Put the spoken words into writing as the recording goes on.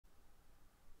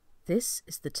This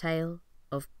is the tale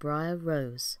of Briar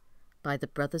Rose by the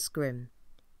Brothers Grimm,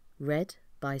 read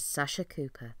by Sascha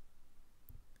Cooper.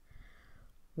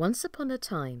 Once upon a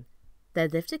time there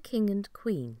lived a king and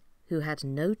queen who had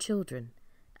no children,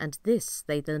 and this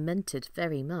they lamented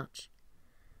very much.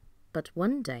 But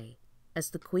one day, as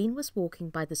the queen was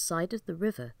walking by the side of the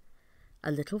river,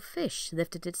 a little fish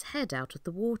lifted its head out of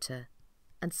the water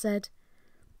and said,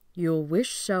 "Your wish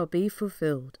shall be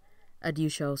fulfilled, and you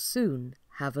shall soon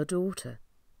have a daughter."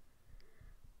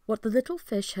 What the little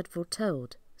fish had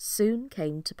foretold soon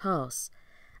came to pass,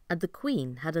 and the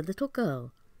queen had a little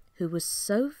girl who was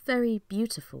so very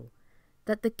beautiful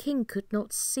that the king could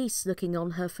not cease looking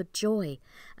on her for joy,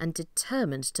 and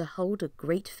determined to hold a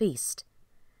great feast.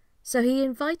 So he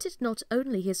invited not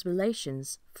only his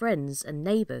relations, friends, and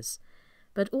neighbours,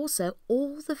 but also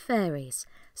all the fairies,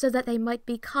 so that they might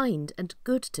be kind and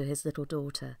good to his little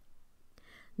daughter.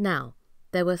 Now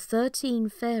there were 13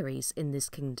 fairies in this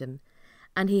kingdom,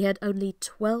 and he had only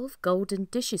 12 golden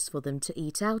dishes for them to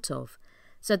eat out of,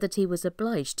 so that he was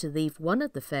obliged to leave one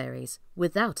of the fairies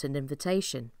without an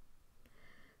invitation.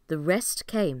 The rest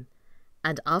came,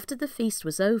 and after the feast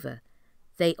was over,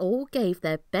 they all gave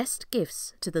their best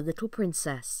gifts to the little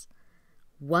princess.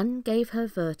 One gave her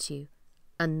virtue,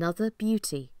 another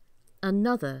beauty,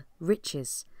 another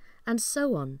riches, and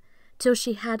so on, till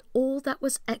she had all that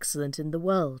was excellent in the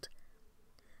world.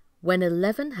 When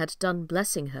 11 had done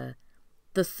blessing her,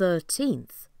 the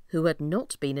 13th, who had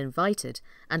not been invited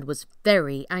and was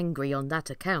very angry on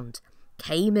that account,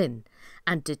 came in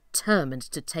and determined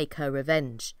to take her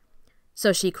revenge.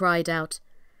 So she cried out,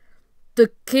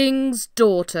 "The king's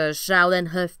daughter shall in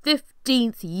her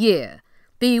 15th year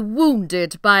be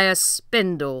wounded by a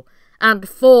spindle and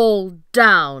fall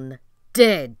down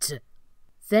dead."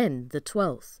 Then the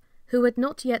 12th, who had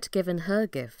not yet given her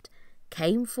gift,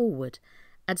 came forward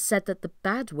and said that the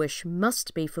bad wish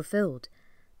must be fulfilled,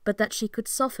 but that she could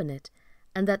soften it,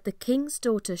 and that the king's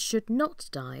daughter should not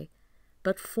die,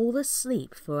 but fall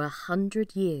asleep for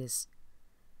 100 years.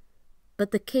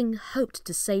 But the king hoped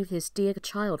to save his dear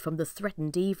child from the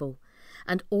threatened evil,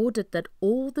 and ordered that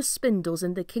all the spindles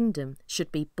in the kingdom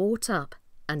should be bought up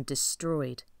and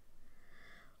destroyed.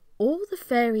 All the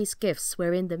fairies' gifts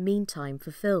were in the meantime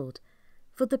fulfilled,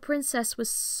 for the princess was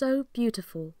so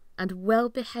beautiful and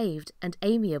well-behaved and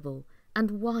amiable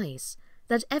and wise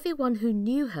that everyone who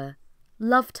knew her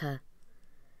loved her.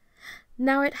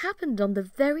 Now it happened on the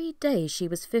very day she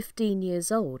was 15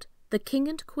 years old, the king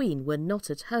and queen were not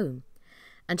at home,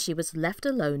 and she was left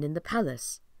alone in the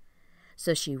palace.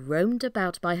 So she roamed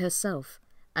about by herself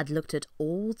and looked at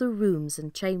all the rooms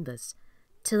and chambers,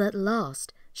 till at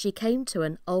last she came to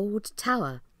an old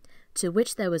tower, to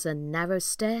which there was a narrow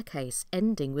staircase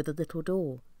ending with a little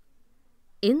door.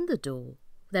 In the door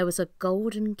there was a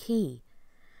golden key,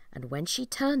 and when she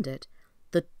turned it,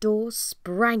 the door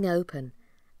sprang open,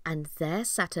 and there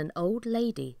sat an old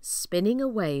lady spinning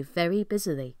away very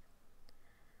busily.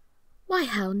 "Why,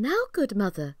 how now, good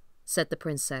mother?" said the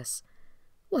princess.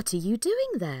 "What are you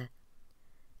doing there?"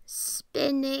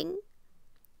 "Spinning,"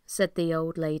 said the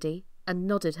old lady, and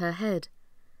nodded her head.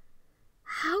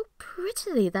 "How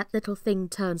prettily that little thing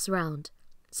turns round,"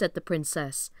 said the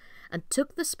princess, and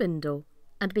took the spindle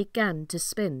and began to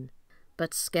spin.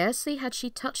 But scarcely had she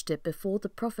touched it before the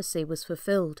prophecy was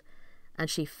fulfilled,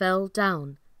 and she fell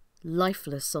down,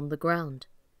 lifeless on the ground.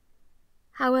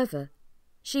 However,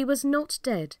 she was not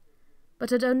dead, but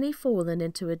had only fallen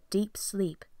into a deep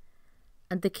sleep,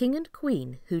 and the king and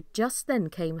queen, who just then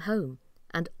came home,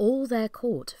 and all their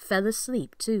court fell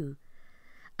asleep too,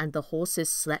 and the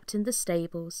horses slept in the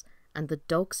stables, and the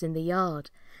dogs in the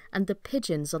yard, and the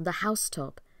pigeons on the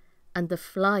housetop, and the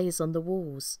flies on the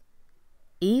walls.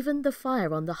 Even the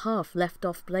fire on the hearth left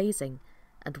off blazing,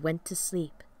 and went to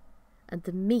sleep, and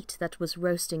the meat that was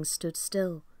roasting stood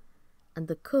still, and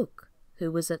the cook, who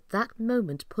was at that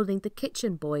moment pulling the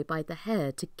kitchen boy by the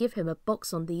hair to give him a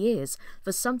box on the ears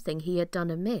for something he had done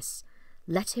amiss,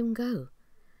 let him go,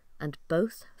 and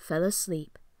both fell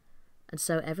asleep, and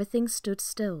so everything stood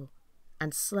still,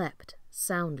 and slept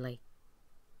soundly.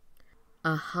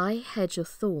 A high hedge of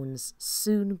thorns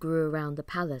soon grew around the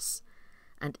palace,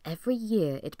 and every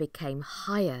year it became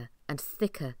higher and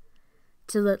thicker,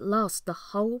 till at last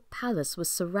the whole palace was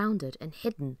surrounded and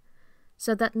hidden,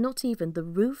 so that not even the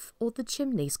roof or the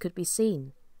chimneys could be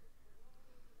seen.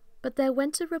 But there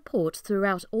went a report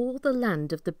throughout all the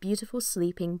land of the beautiful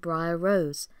sleeping Briar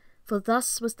Rose, for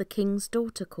thus was the king's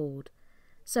daughter called,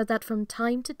 so that from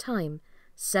time to time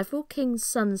several kings'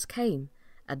 sons came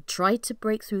and tried to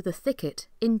break through the thicket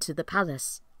into the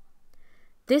palace.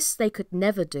 This they could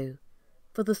never do,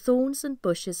 for the thorns and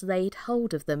bushes laid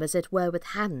hold of them as it were with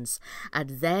hands,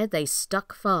 and there they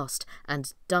stuck fast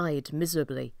and died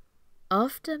miserably.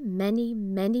 After many,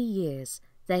 many years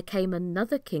there came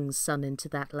another king's son into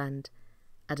that land,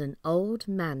 and an old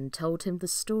man told him the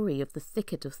story of the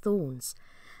thicket of thorns,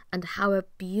 and how a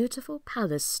beautiful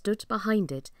palace stood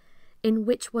behind it, in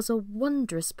which was a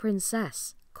wondrous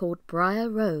princess called Briar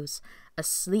Rose,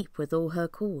 asleep with all her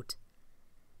court.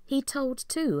 He told,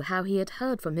 too, how he had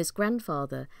heard from his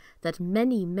grandfather that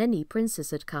many, many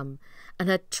princes had come, and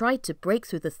had tried to break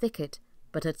through the thicket,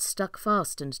 but had stuck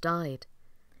fast and died.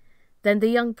 Then the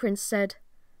young prince said,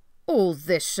 "All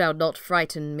this shall not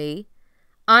frighten me.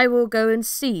 I will go and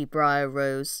see Briar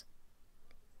Rose."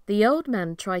 The old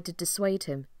man tried to dissuade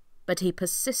him, but he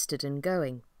persisted in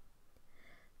going.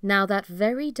 Now that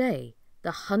very day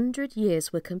 100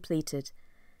 years were completed,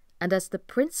 and as the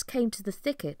prince came to the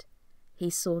thicket, he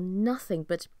saw nothing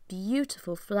but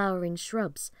beautiful flowering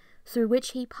shrubs, through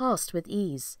which he passed with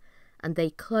ease, and they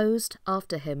closed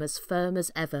after him as firm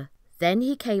as ever. Then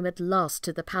he came at last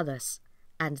to the palace,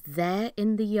 and there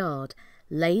in the yard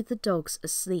lay the dogs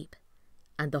asleep,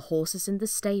 and the horses in the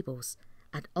stables,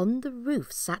 and on the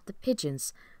roof sat the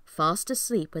pigeons, fast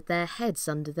asleep with their heads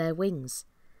under their wings.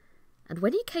 And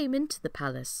when he came into the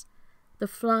palace, the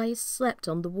flies slept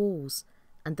on the walls,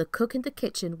 and the cook in the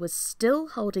kitchen was still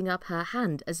holding up her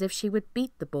hand as if she would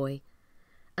beat the boy,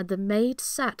 and the maid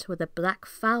sat with a black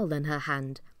fowl in her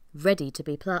hand, ready to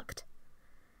be plucked.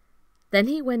 Then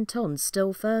he went on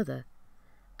still further,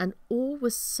 and all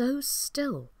was so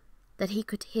still that he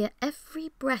could hear every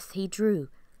breath he drew,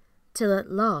 till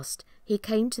at last he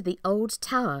came to the old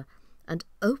tower and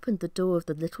opened the door of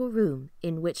the little room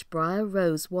in which Briar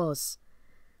Rose was,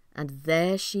 and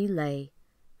there she lay,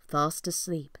 fast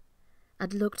asleep,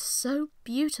 and looked so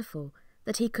beautiful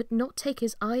that he could not take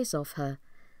his eyes off her,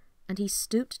 and he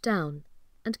stooped down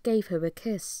and gave her a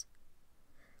kiss.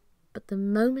 But the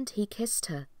moment he kissed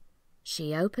her,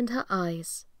 she opened her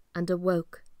eyes and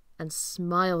awoke and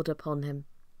smiled upon him.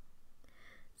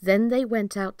 Then they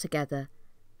went out together,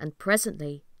 and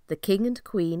presently the king and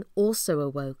queen also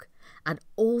awoke, and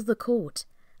all the court,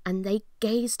 and they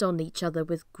gazed on each other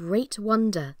with great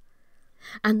wonder.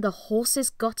 And the horses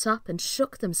got up and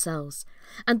shook themselves,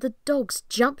 and the dogs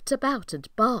jumped about and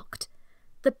barked.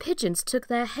 The pigeons took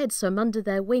their heads from under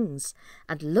their wings,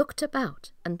 and looked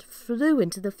about and flew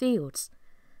into the fields.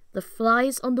 The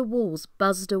flies on the walls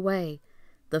buzzed away.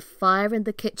 The fire in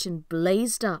the kitchen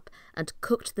blazed up and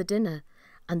cooked the dinner,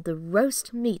 and the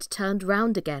roast meat turned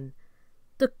round again.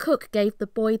 The cook gave the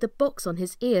boy the box on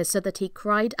his ear so that he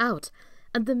cried out,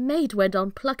 and the maid went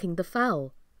on plucking the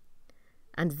fowl.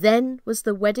 And then was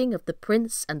the wedding of the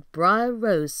prince and Briar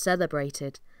Rose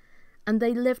celebrated, and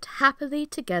they lived happily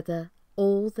together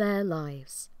all their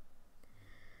lives.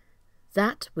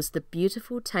 That was the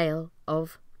beautiful tale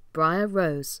of Briar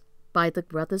Rose by the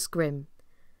Brothers Grimm.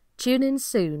 Tune in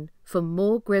soon for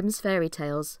more Grimm's fairy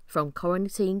tales from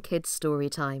Quarantine Kids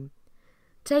Storytime.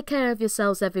 Take care of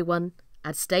yourselves, everyone,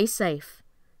 and stay safe.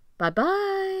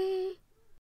 Bye-bye!